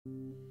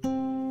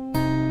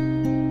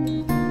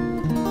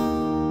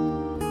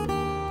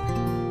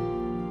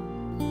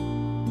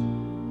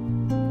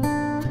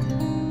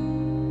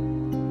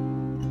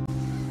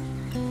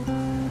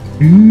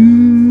Good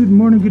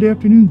morning, good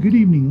afternoon, good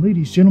evening,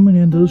 ladies, gentlemen,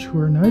 and those who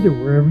are neither,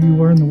 wherever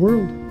you are in the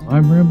world.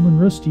 I'm Ramblin'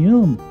 Rusty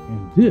and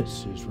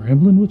this is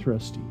Ramblin' with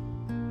Rusty.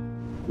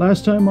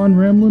 Last time on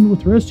Ramblin'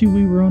 with Rusty,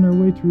 we were on our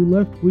way through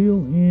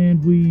Leftwheal,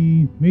 and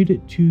we made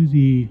it to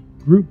the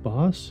group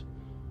boss,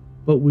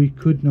 but we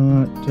could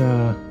not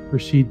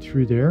proceed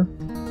through there.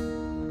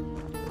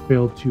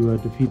 Failed to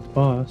defeat the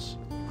boss.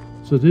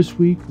 So this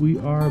week we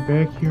are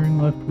back here in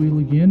Leftwheal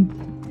again,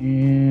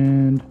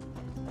 and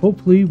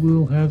hopefully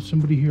we'll have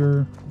somebody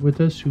here with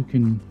us who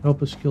can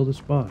help us kill this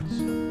boss.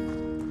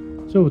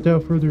 So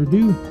without further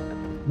ado,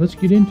 let's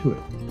get into it.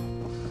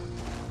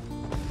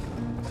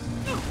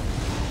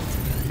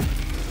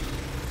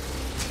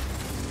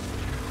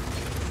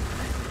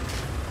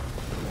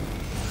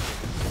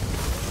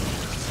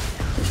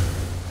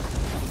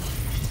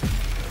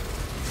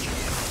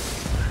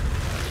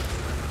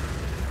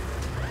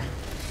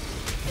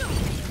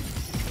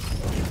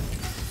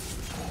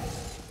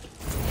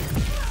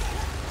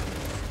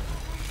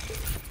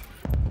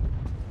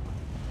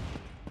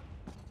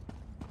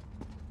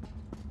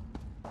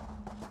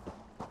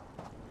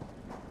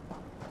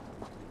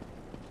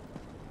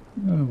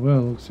 Oh,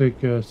 well, looks like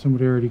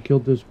somebody already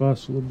killed this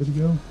boss a little bit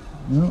ago.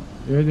 No,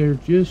 they're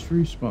just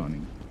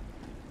respawning.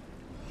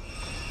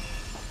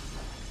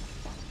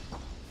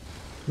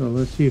 So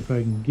let's see if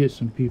I can get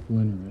some people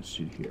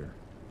interested here.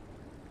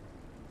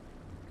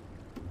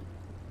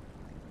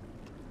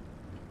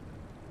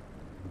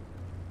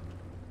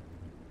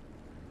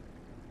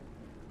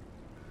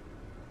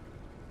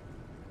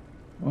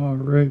 All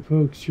right,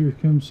 folks, here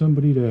comes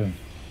somebody we're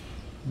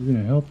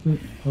gonna help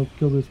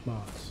kill this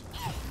boss.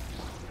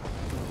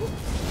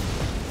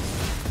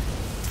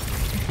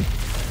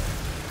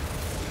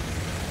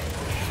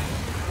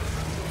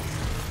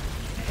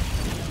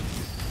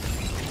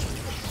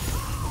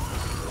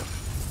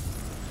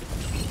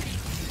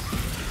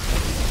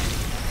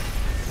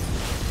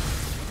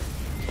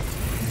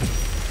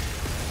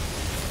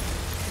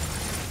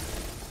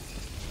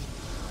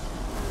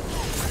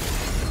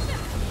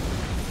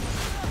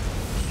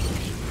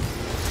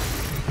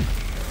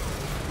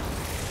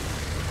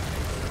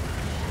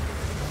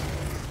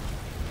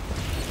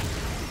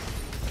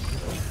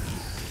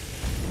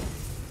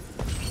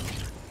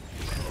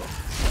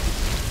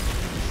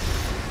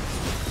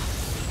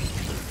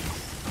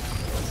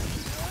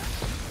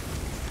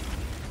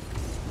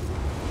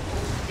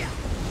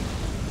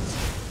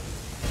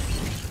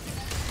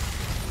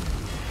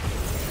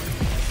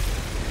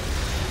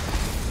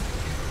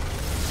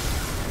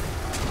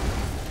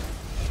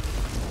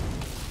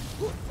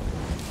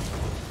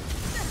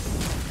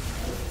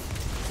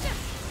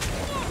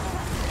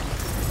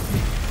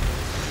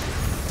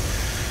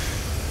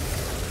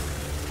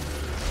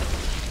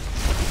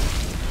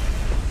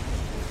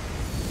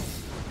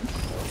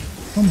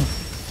 Come on.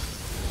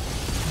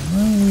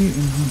 Why am I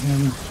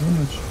having so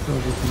much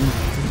trouble to make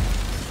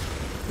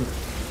this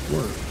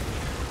work?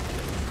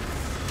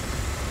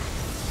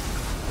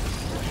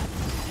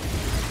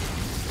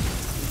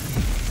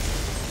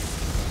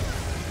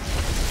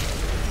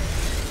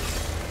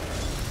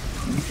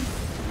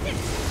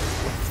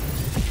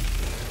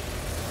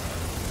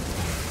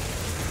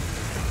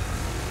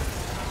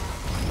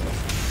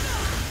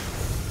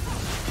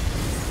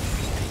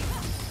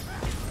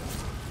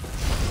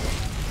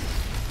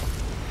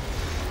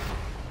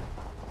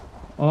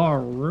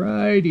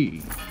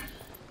 Alrighty.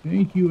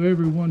 Thank you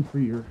everyone for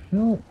your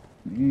help,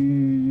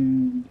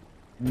 and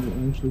I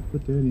will actually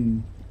put that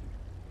in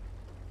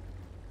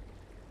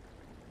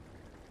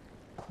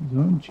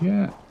zone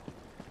chat.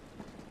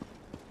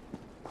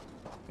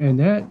 And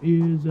that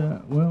is,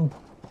 well,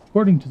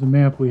 according to the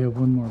map, we have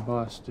one more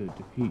boss to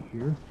defeat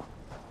here.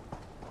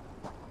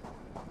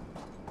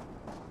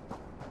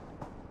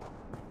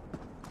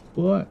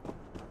 But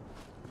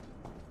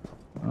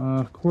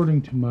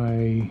according to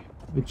my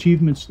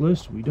achievements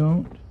list, we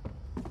don't,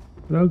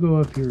 but I'll go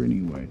up here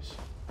anyways.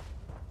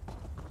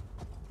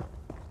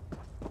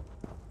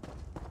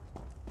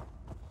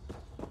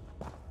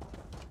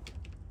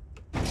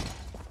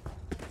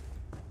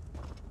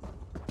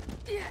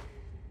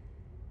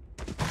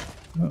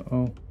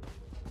 Uh-oh.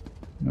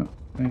 No,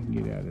 I can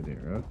get out of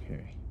there.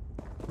 Okay.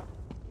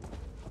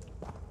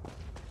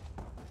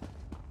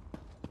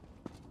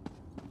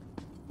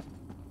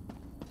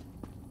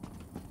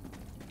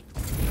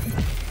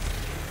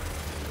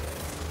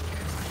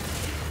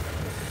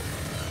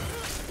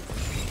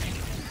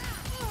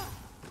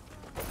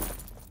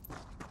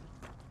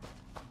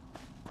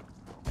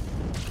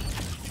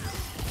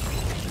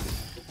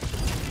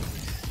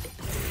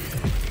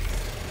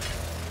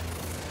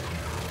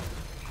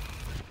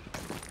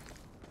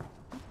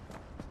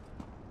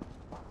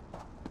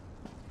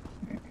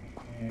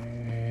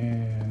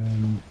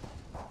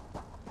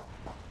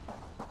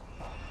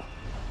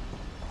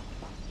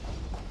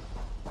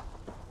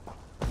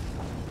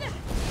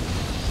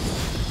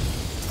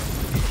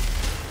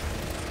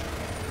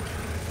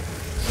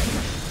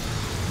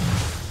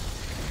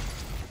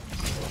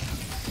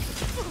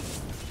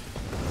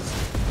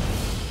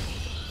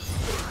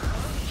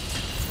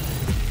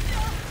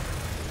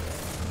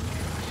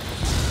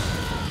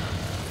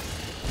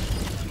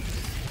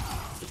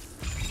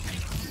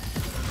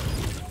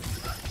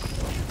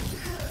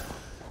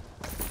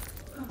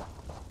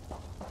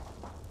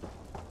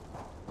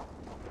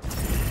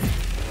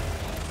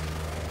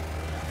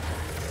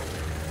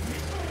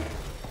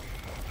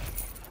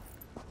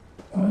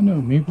 No,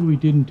 maybe we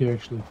didn't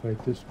actually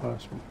fight this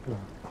boss before.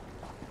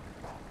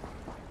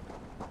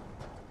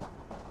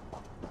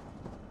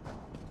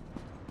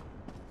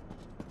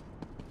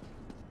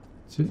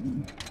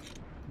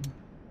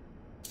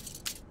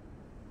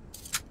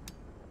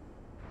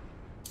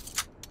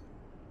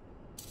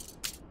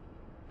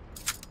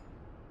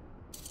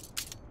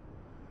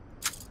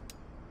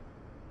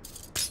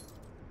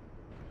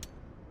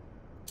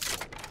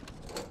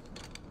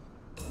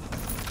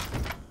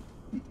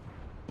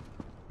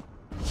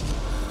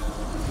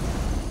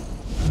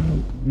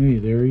 Hey,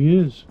 there he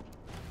is.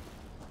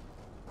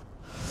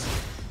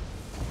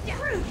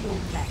 Prove your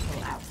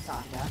mettle,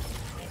 outsider.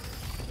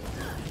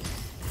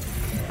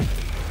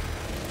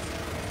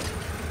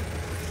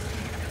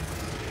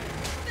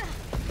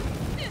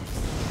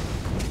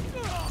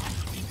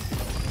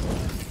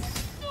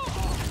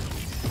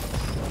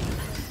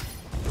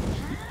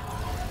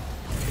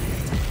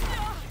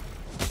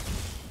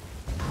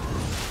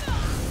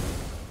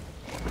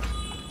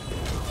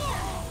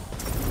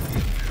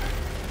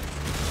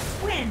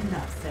 We're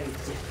not so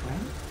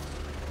different.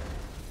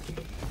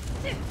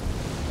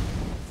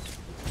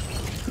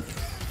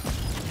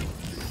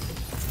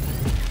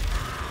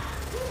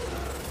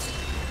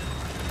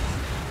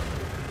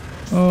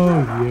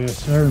 Oh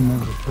yes, I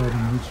remember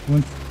fighting this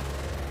one.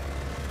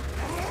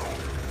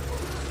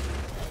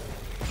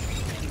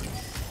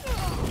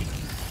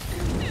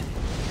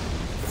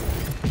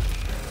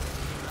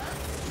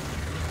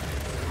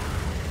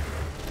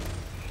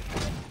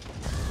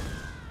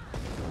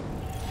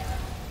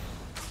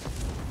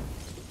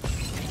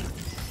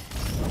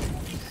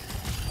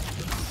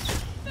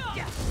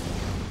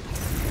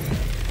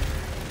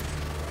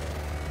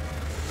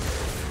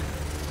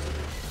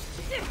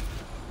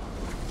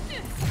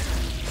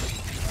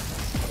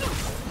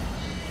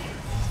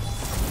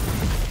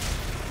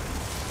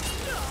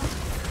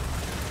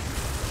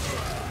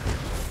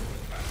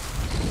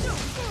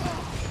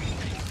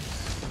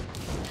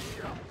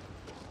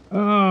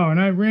 Oh, and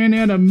I ran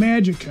out of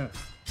magicka.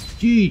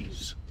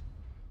 Jeez.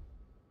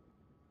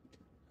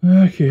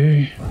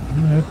 Okay,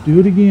 I'll have to do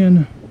it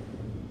again.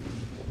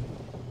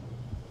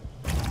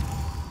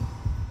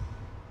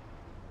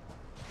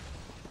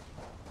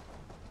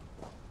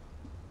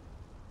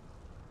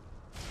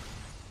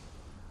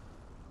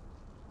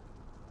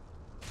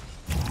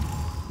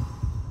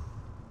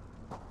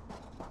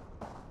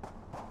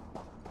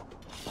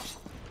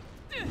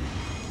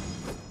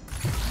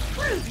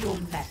 Prove your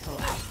mettle,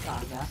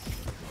 outsider.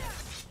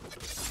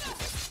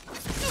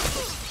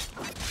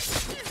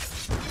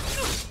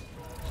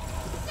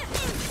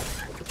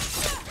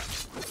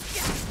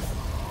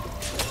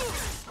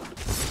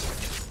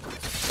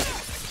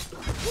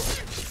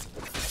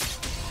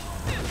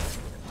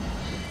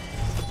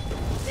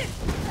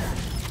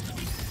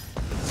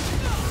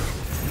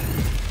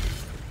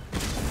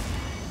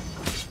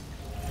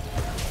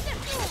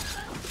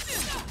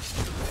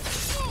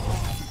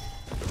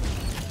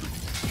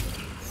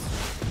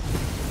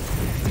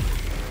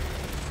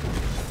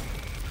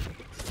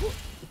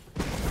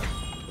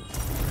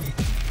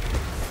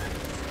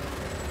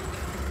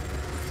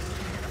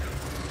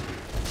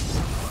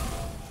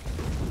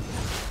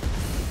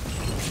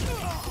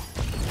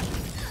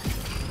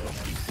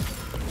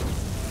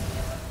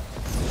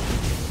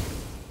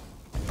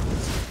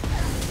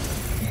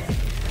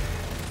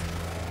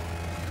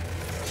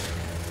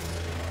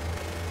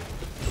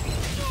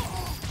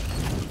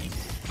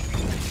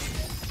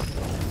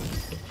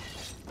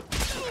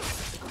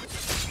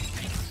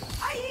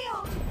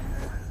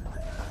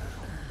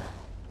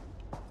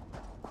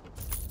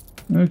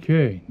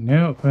 Okay,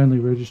 now it finally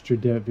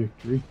registered that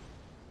victory.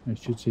 I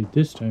should say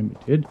this time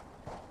it did.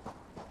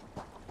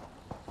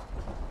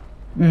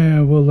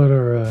 And we'll let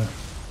our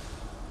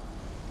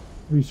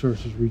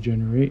resources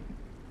regenerate.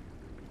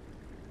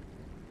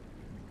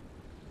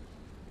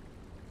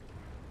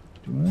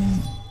 Do I?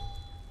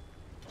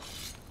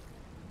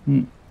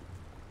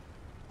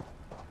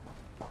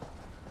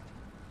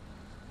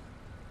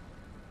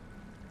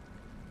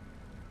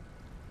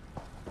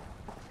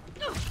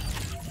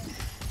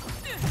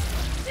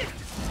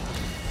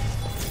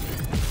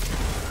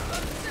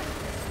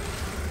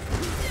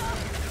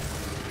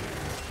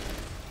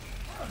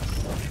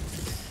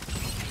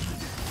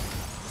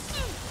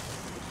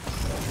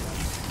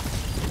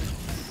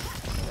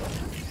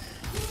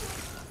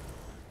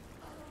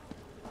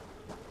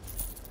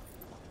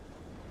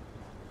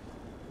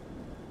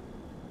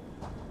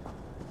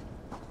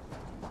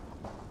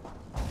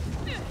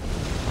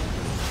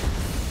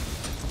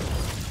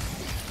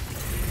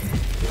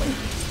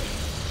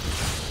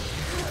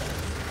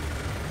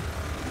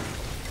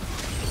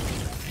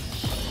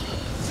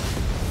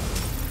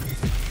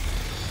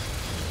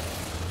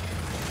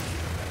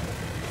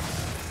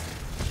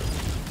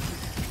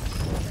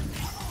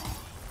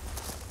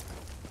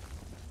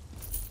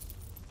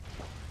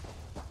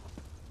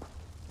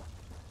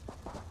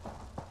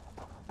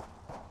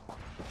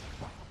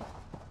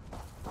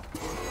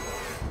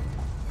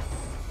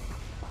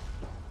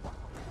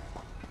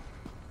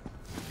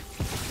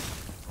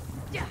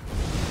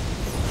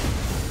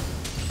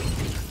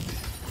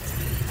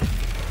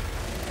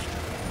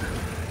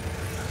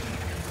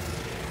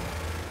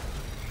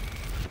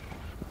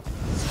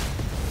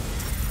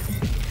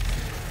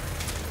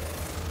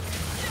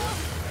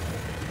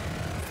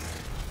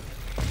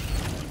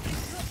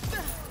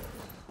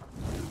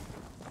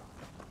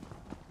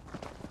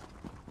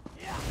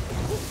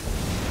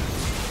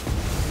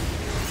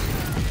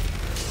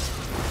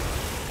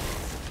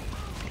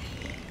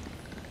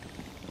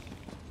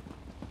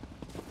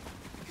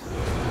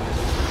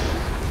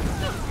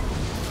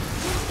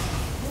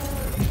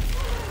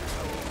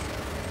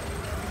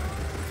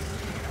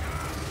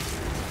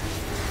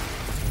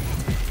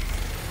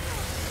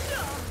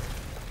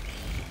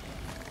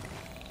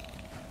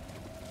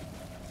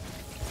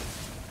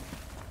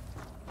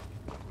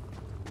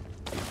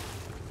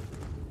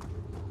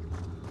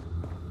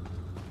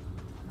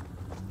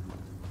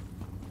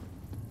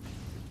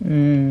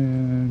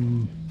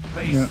 And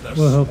yeah,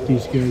 we'll help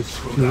these guys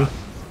too.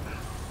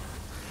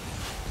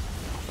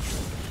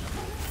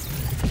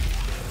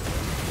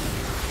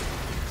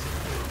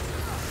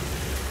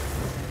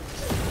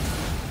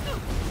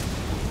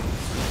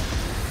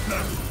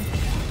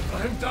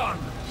 I'm done.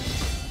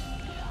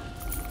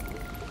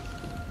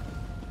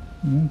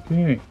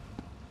 Okay.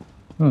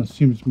 Well, it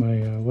seems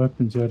my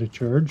weapon's out of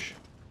charge.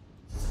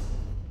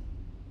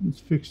 Let's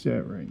fix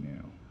that right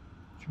now.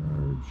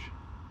 Charge.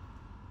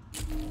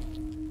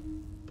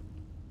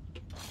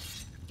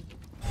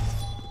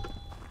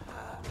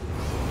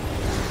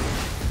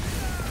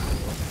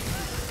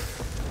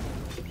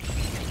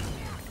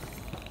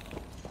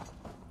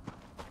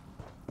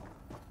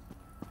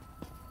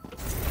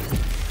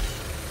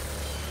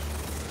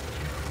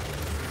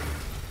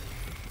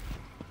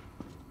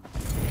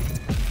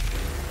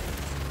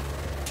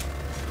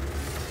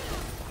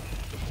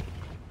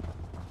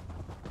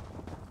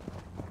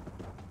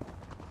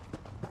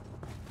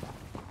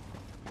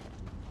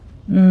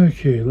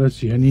 Okay, let's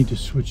see. I need to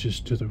switch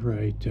this to the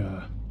right.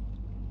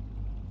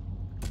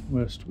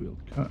 Leftwheal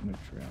cotton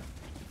trap.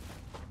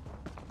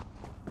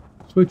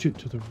 Switch it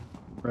to the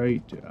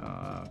right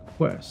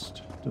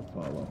quest to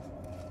follow.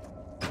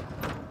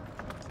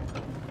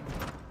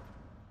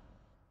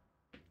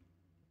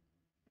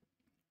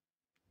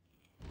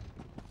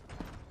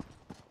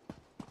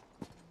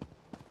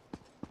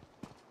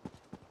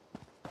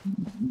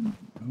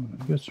 Oh,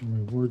 I got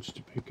some rewards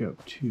to pick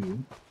up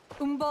too.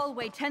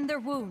 Umbalwe tend their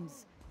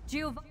wounds.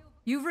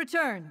 You've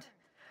returned.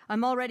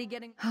 I'm already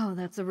getting... Oh,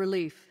 that's a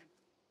relief.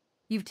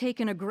 You've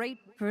taken a great...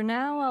 For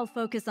now, I'll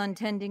focus on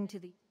tending to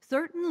the...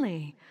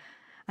 Certainly.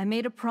 I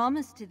made a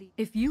promise to the...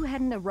 If you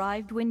hadn't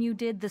arrived when you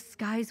did, the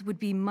skies would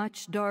be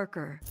much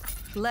darker.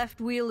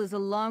 Leftwheal is a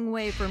long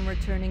way from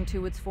returning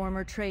to its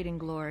former trading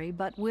glory,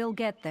 but we'll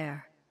get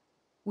there.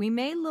 We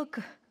may look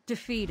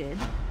defeated,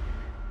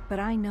 but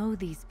I know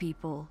these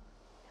people.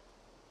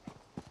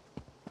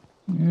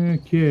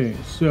 Okay,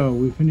 so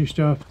we finished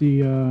off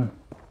the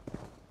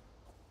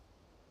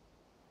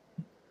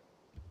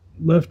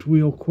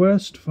Leftwheal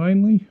quest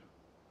finally.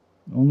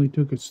 Only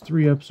took us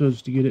 3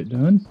 episodes to get it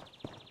done.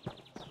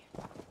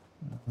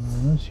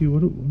 Let's see,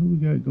 what do we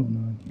got going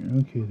on here?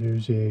 Okay,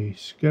 there's a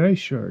sky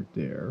shard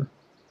there.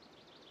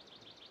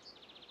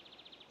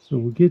 So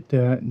we'll get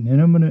that, and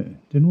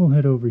then we'll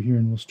head over here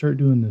and we'll start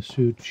doing the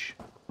Sutch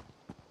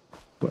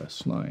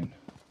quest line.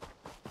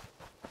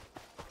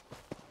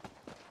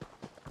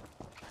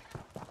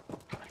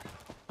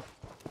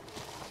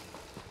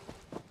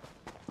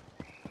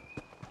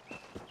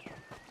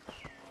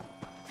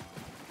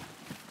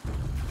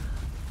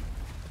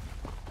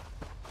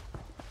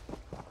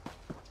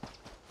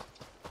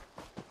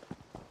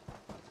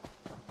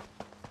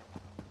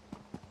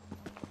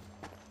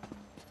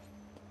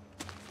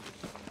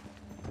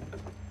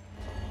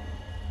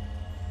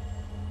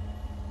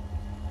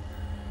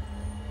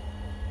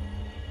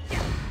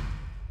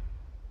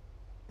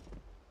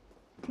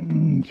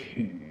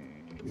 Okay,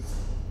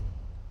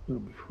 so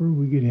before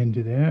we get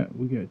into that,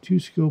 we got 2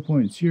 skill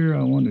points here.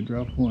 I want to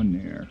drop 1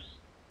 there.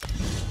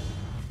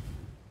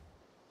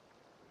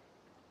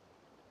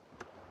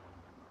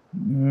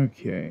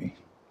 Okay,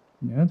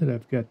 now that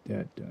I've got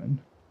that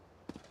done,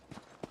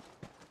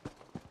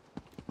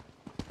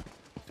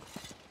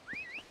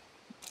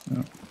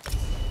 I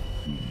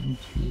need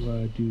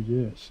to do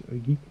this.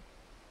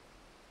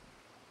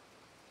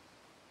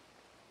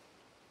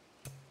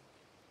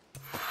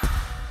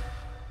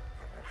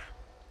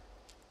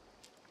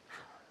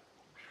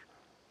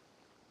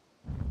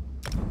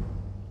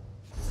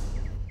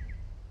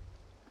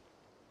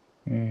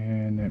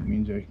 And that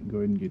means I can go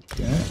ahead and get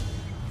that.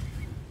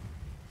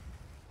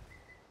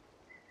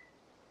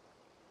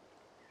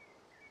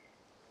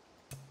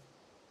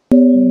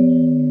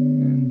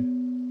 And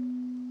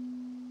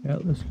yeah,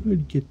 let's go ahead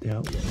and get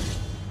that one.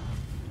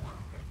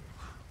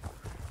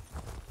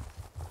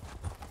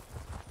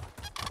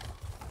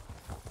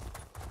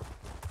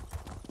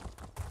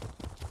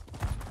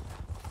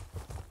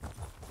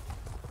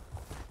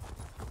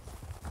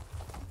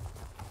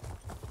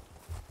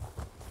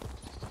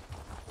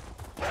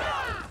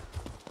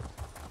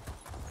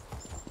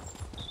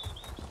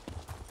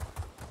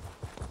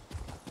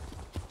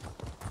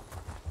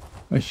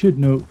 I should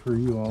note for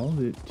you all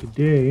that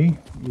today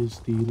is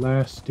the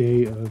last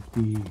day of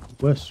the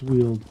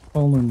Leftwheal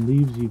Fallen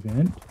Leaves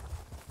event,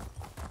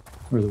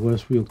 or the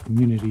Leftwheal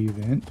community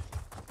event.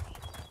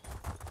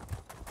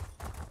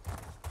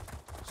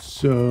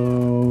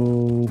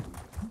 So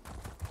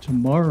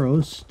tomorrow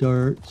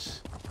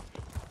starts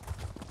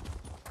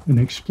an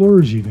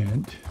Explorers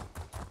event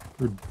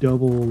for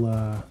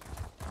double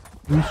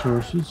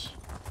resources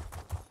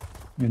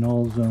in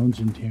all zones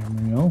in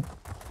Tamriel.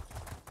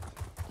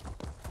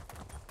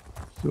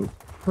 So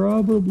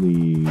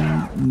probably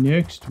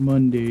next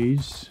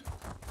Monday's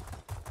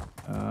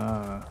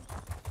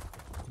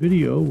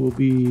video will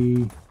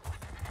be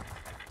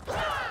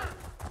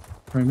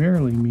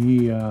primarily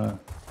me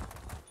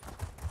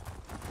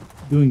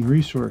doing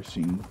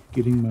resourcing,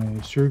 getting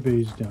my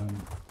surveys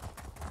done.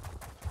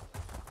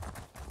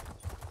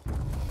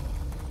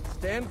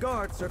 Stand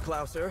guard, Sir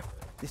Klauser.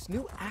 This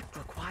new act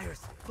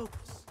requires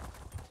focus.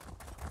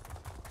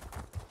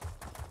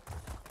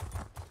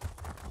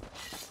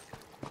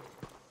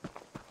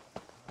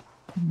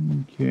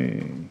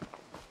 Okay.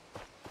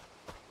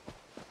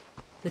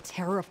 The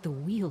terror of the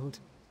Weald.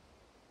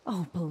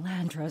 Oh,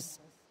 Belandras,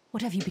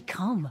 what have you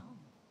become?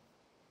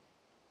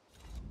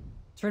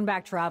 Turn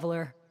back,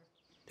 traveler.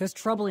 There's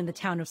trouble in the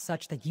town of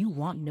Sutch that you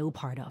want no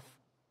part of.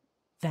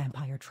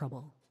 Vampire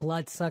trouble.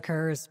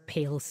 Bloodsuckers,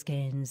 pale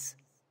skins,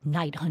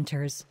 night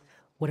hunters,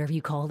 whatever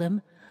you call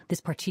them.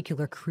 This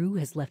particular crew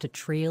has left a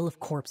trail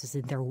of corpses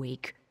in their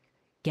wake.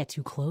 Get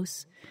too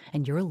close,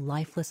 and your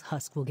lifeless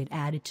husk will get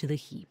added to the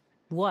heap.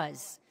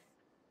 Was.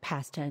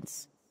 Past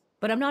tense.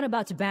 But I'm not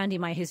about to bandy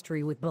my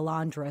history with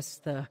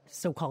Belandras, the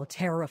so-called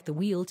terror of the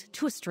Weald,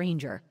 to a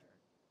stranger.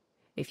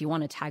 If you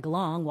want to tag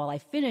along while I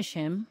finish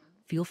him,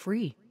 feel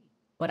free.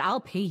 But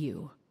I'll pay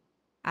you.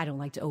 I don't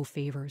like to owe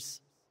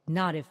favors.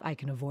 Not if I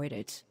can avoid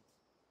it.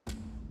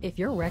 If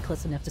you're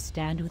reckless enough to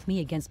stand with me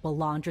against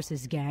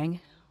Belandras' gang,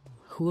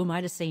 who am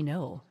I to say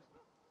no?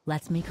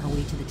 Let's make our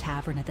way to the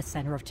tavern at the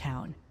center of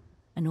town.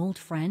 An old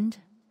friend,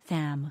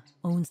 Tham,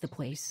 owns the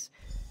place.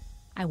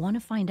 I want to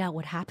find out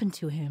what happened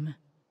to him.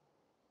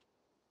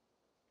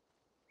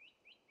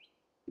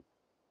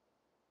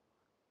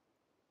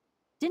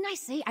 Didn't I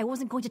say I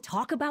wasn't going to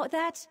talk about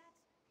that?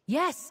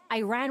 Yes,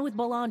 I ran with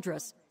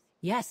Belandras.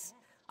 Yes,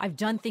 I've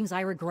done things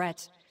I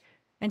regret.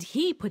 And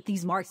he put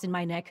these marks in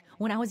my neck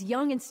when I was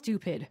young and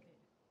stupid.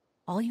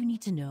 All you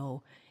need to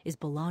know is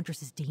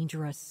Belandras is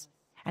dangerous,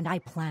 and I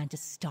plan to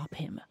stop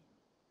him.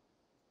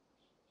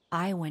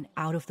 I went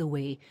out of the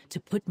way to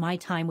put my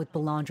time with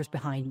Belandras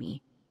behind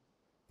me.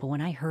 But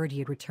when I heard he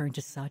had returned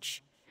to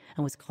Sutch,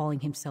 and was calling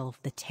himself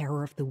the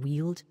Terror of the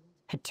Weald,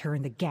 had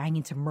turned the gang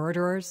into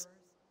murderers,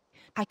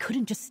 I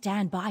couldn't just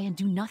stand by and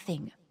do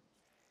nothing.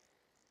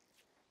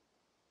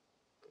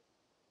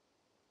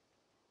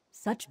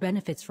 Sutch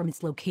benefits from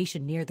its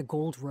location near the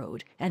Gold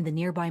Road and the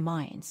nearby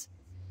mines.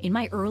 In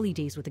my early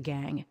days with the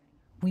gang,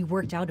 we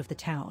worked out of the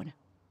town,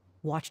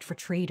 watched for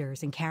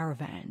traders and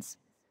caravans.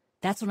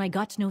 That's when I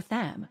got to know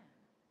Tham.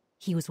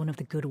 He was one of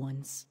the good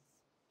ones.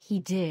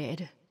 He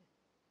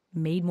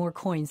made more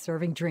coins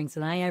serving drinks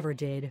than I ever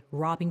did,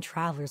 robbing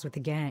travelers with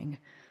the gang.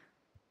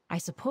 I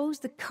suppose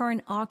the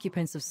current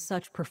occupants of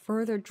Sutch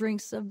prefer their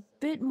drinks a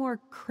bit more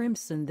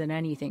crimson than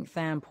anything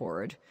Tham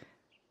poured.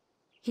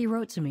 He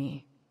wrote to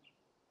me,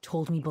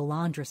 told me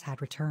Belandras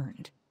had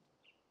returned.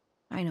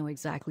 I know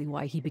exactly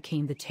why he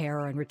became the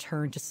Terror and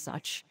returned to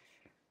Sutch.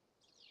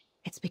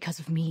 It's because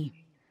of me.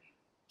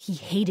 He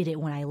hated it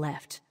when I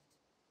left.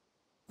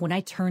 When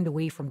I turned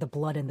away from the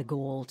blood and the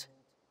gold.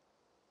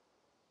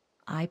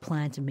 I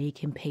plan to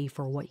make him pay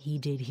for what he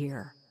did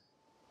here.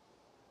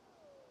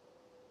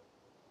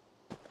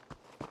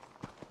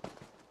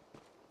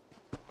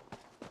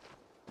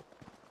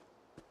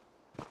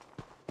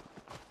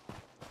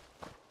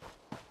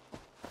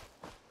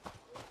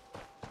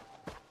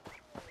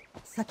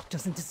 Sutch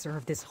doesn't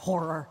deserve this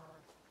horror.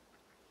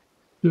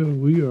 So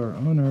we are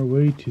on our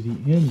way to the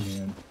inn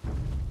then.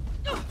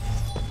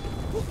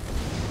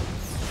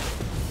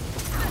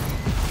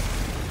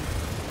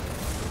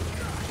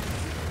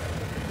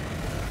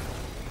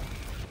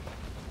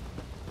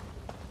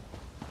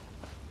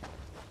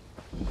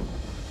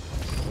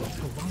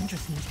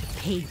 Belandras needs to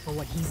pay for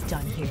what he's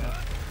done here.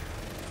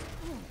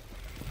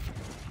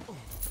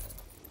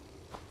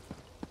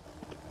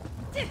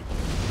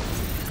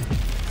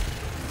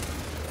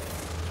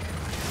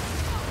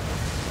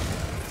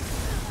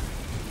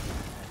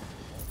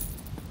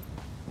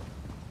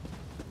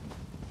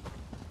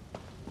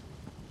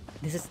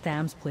 This is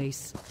Tham's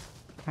place.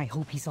 I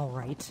hope he's all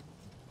right.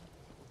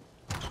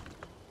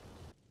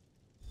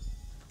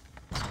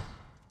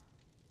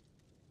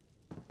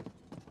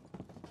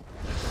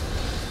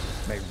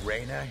 May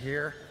Reyna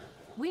here?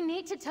 We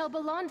need to tell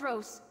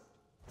Belandros.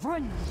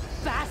 Run,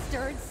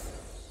 bastards!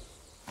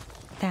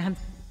 Damn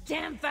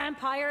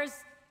vampires!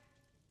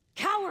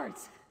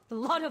 Cowards! A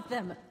lot of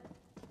them!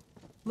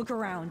 Look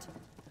around.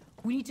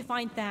 We need to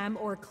find Tham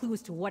or a clue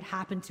as to what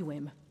happened to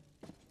him.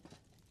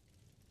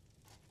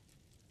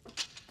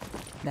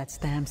 That's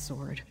Tham's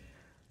sword.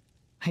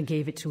 I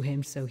gave it to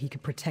him so he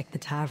could protect the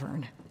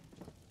tavern.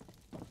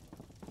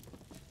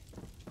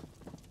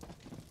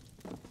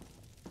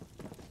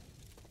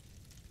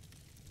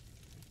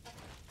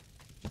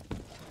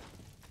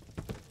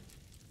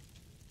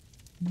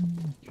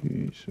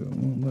 Okay, so it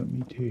won't let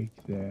me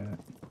take that.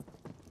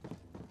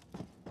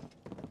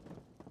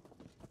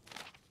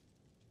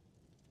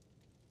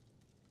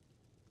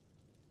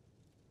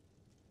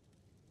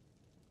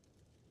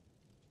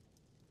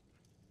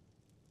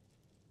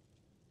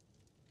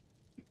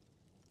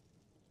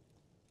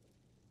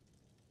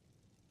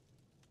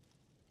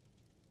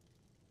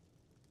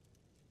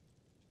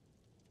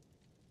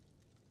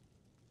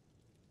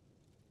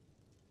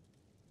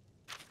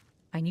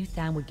 I knew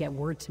Tham would get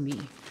word to me.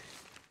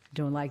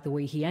 Don't like the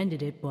way he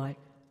ended it, but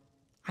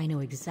I know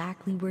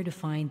exactly where to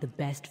find the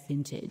best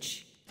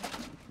vintage.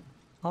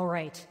 All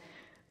right,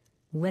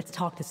 let's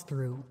talk this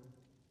through.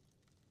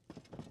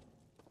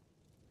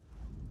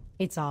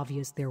 It's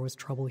obvious there was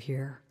trouble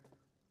here.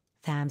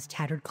 Tham's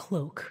tattered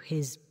cloak,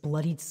 his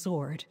bloodied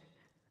sword,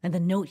 and the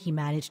note he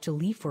managed to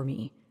leave for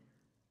me.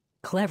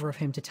 Clever of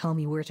him to tell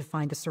me where to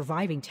find the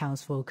surviving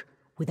townsfolk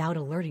without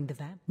alerting the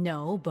vamp.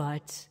 No,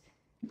 but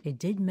it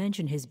did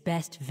mention his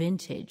best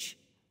vintage.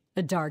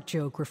 A dark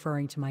joke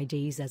referring to my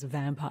days as a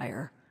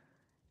vampire.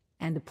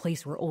 And the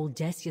place where old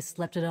Decius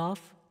slept it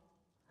off?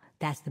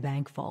 That's the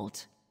bank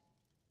vault.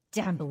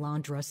 Damn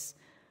Belandros.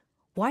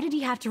 Why did he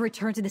have to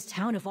return to this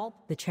town of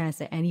all? The chance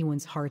that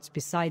anyone's hearts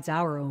besides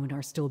our own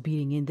are still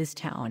beating in this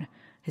town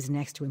is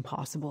next to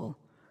impossible.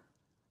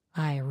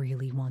 I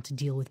really want to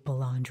deal with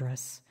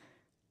Belandros.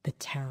 The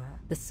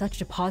terror. The Sutch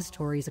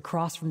depository is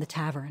across from the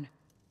tavern.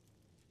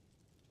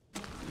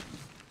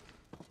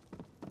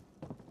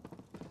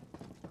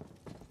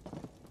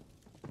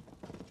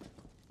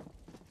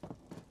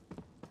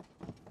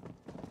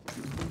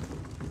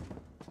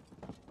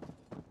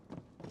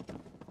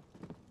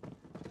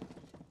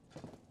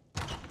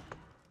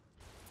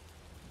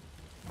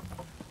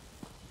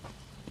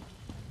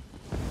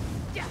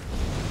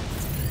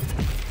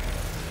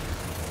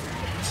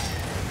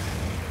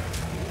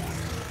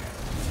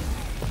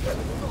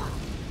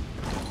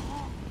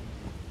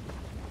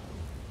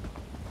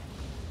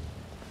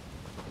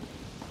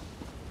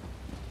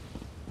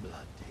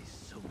 Blood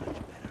tastes so much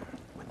better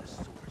when the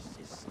source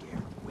is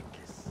scared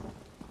witless.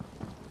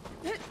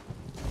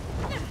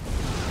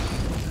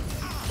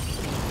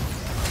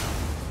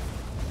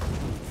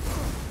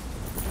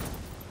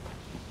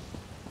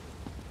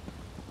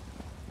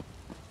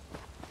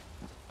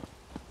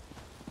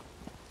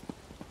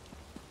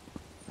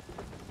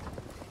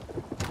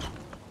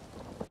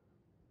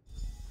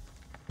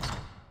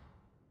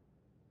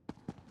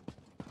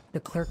 The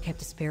clerk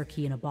kept a spare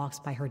key in a box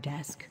by her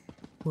desk.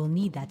 We'll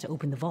need that to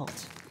open the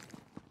vault.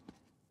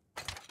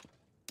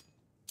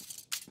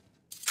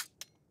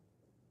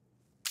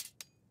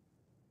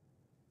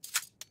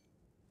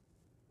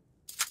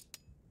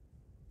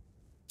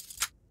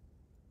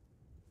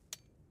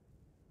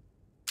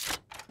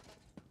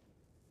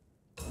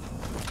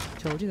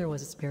 Told you there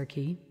was a spare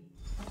key.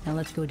 Now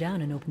let's go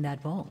down and open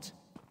that vault.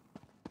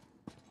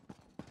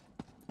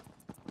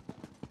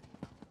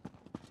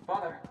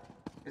 Father,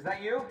 is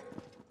that you?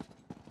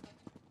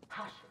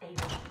 Hush,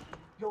 Abel.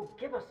 You'll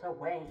give us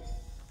away.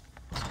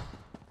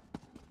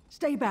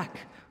 Stay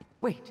back.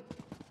 Wait.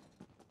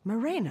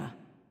 Morena,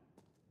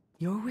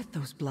 you're with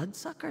those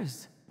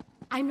bloodsuckers?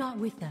 I'm not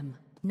with them.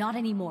 Not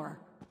anymore.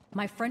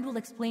 My friend will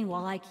explain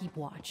while I keep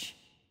watch.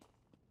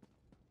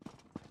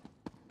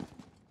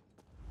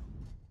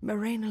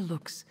 Morena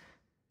looks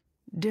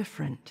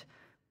different.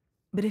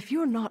 But if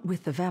you're not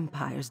with the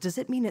vampires, does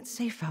it mean it's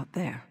safe out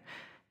there?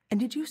 And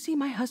did you see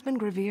my husband,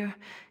 Gravier?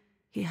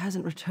 He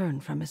hasn't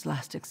returned from his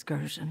last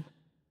excursion.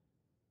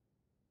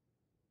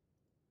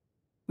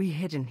 We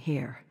hid in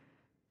here.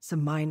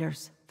 Some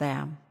miners,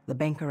 Tham, the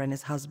banker and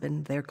his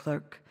husband, their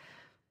clerk.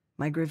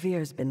 My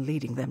Gravier's been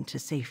leading them to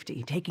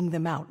safety, taking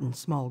them out in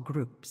small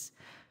groups.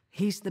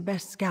 He's the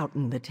best scout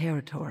in the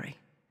territory.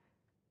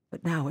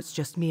 But now it's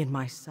just me and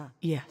my son.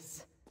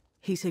 Yes.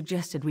 He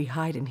suggested we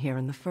hide in here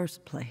in the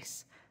first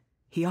place.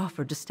 He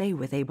offered to stay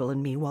with Abel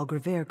and me while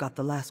Gravier got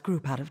the last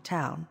group out of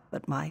town,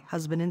 but my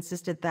husband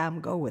insisted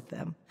Tham go with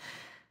them.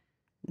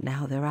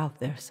 Now they're out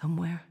there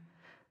somewhere.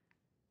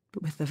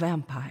 With the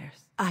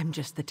vampires. I'm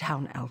just the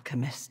town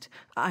alchemist.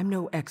 I'm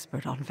no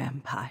expert on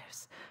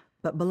vampires.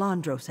 But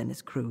Belandros and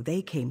his crew,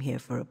 they came here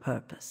for a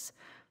purpose.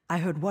 I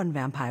heard one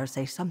vampire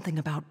say something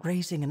about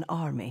raising an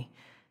army.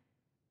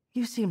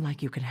 You seem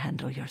like you can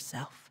handle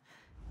yourself.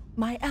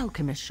 My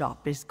alchemist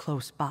shop is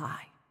close by.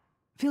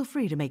 Feel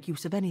free to make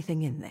use of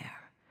anything in there.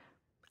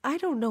 I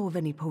don't know of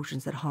any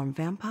potions that harm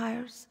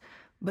vampires,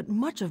 but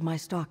much of my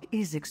stock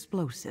is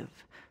explosive.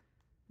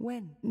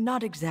 When?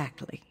 Not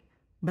exactly.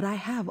 But I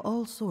have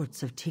all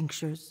sorts of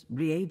tinctures,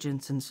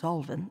 reagents, and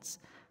solvents.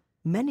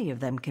 Many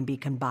of them can be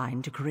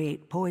combined to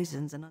create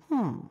poisons and...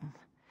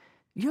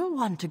 You'll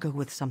want to go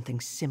with something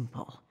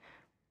simple.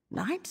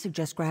 I'd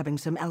suggest grabbing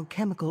some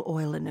alchemical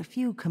oil and a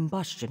few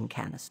combustion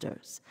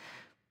canisters.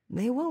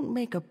 They won't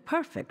make a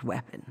perfect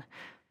weapon,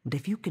 but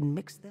if you can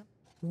mix them...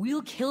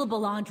 We'll kill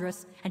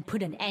Belandros and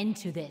put an end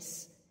to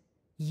this.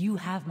 You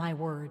have my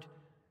word.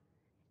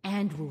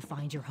 And we'll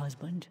find your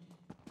husband.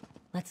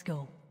 Let's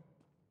go.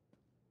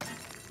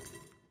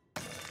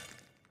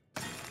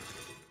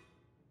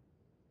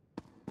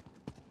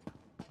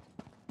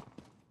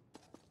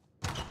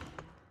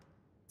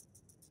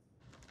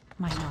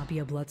 Might not be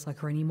a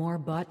bloodsucker anymore,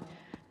 but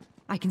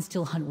I can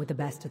still hunt with the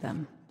best of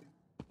them.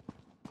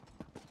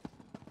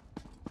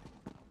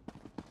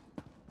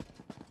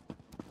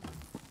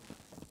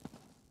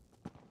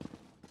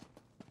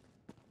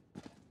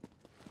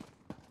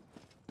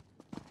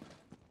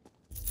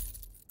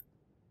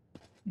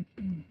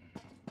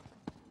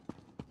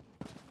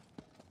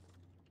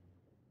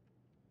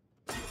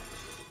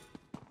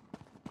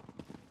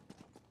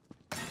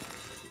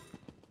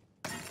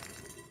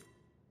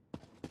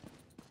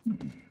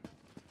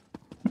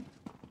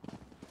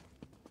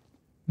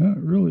 Not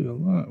really a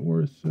lot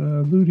worth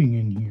looting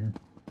in here.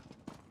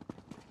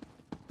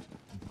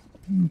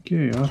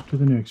 Okay, off to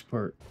the next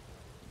part.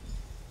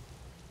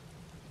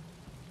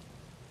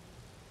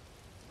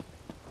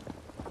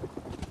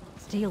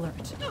 Stay alert.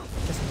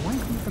 Just one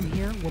clue from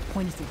here will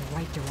point us in the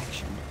right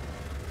direction.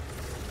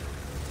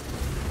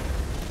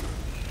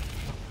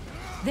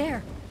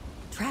 There!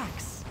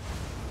 Tracks.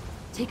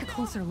 Take a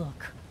closer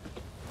look.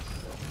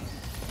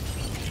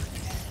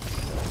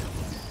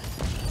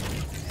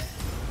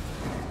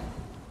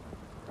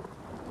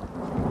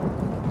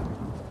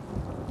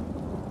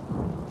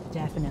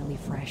 Definitely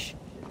fresh.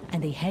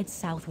 And they head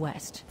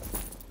southwest.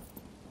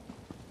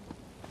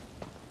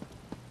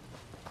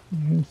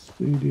 Yes,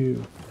 they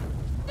do.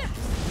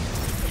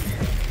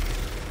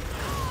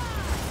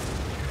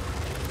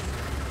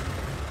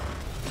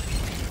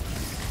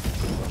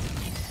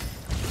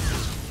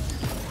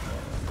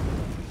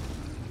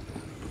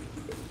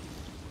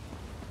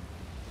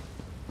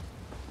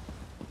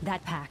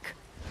 That pack.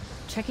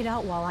 Check it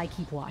out while I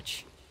keep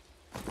watch.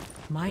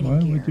 Mining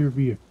Why gear. would there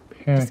be a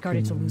pack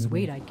Discarded to in the lose middle?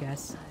 weight, I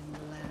guess.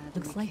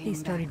 Looks like they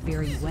started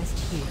veering west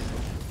here.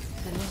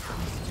 The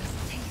locals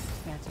just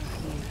taste better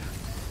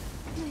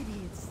here.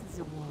 Maybe it's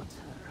the water.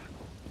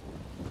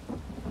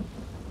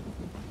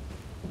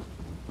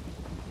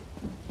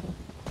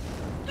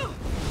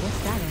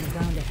 What's that on the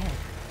ground ahead?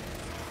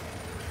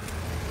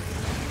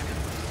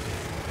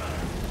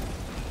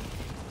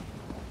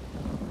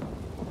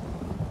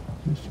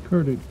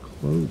 Discarded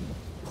clothing.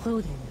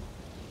 Clothing.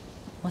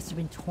 Must have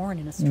been torn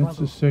in a That's struggle.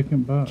 the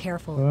second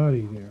Careful.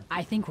 body there.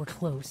 I think we're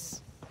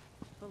close.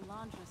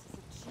 Belandros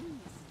is a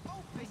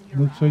genius.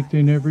 Looks like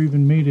they never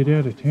even made it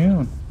out of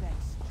town.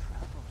 Expects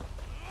trouble.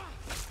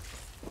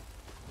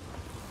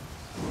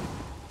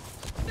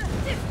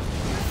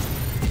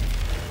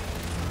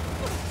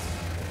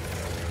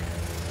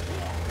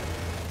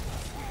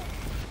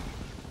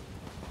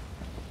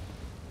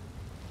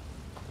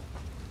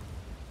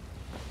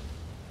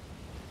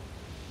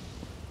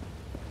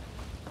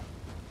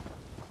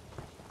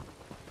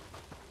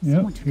 Yep,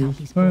 Someone took out here's the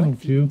these final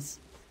blood two. fiends.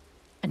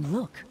 And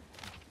look,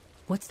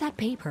 what's that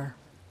paper?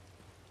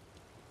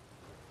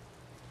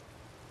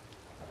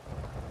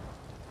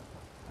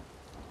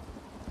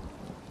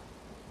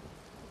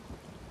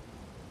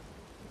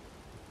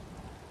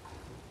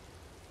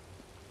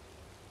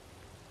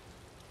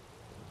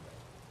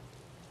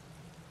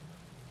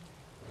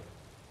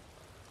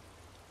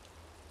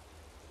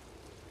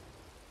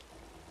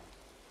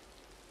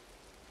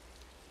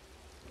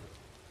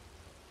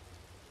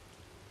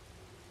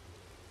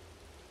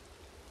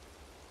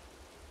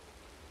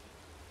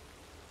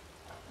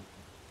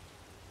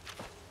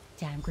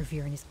 Damn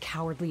Gravier and his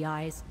cowardly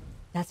eyes.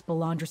 That's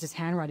Belandros'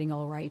 handwriting,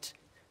 all right.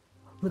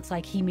 Looks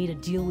like he made a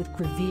deal with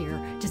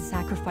Gravier to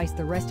sacrifice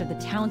the rest of the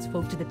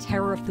townsfolk to the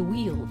terror of the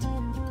Weald.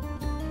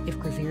 If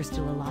Gravier's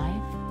still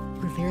alive,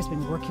 Gravier's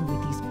been working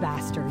with these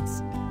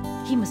bastards.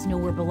 He must know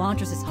where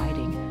Belandros is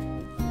hiding,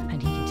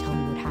 and he can tell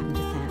me what happened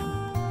to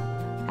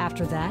Tham.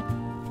 After that,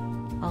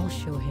 I'll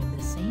show him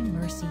the same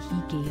mercy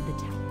he gave the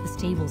town. The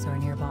stables are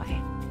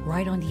nearby,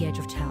 right on the edge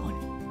of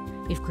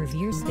town. If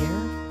Gravier's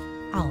there,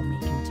 I'll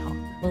make him talk.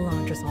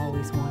 Belandros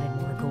always wanted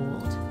more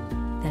gold,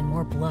 then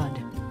more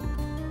blood.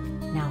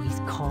 Now he's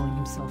calling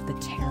himself the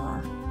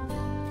Terror.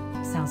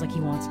 Sounds like he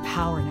wants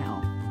power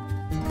now.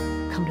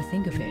 Come to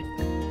think of it.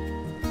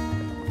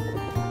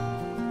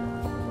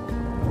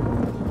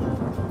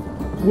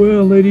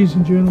 Well, ladies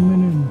and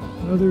gentlemen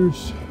and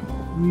others,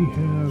 we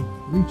have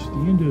reached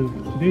the end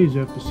of today's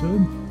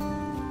episode.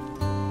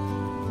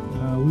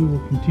 We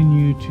will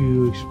continue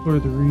to explore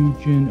the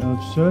region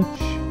of Sutch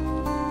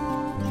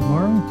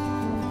tomorrow.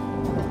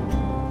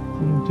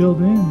 And until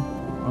then,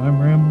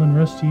 I'm Ramblin'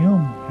 Rusty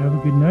Elm. Have a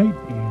good night,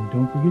 and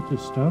don't forget to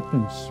stop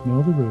and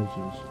smell the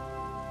roses.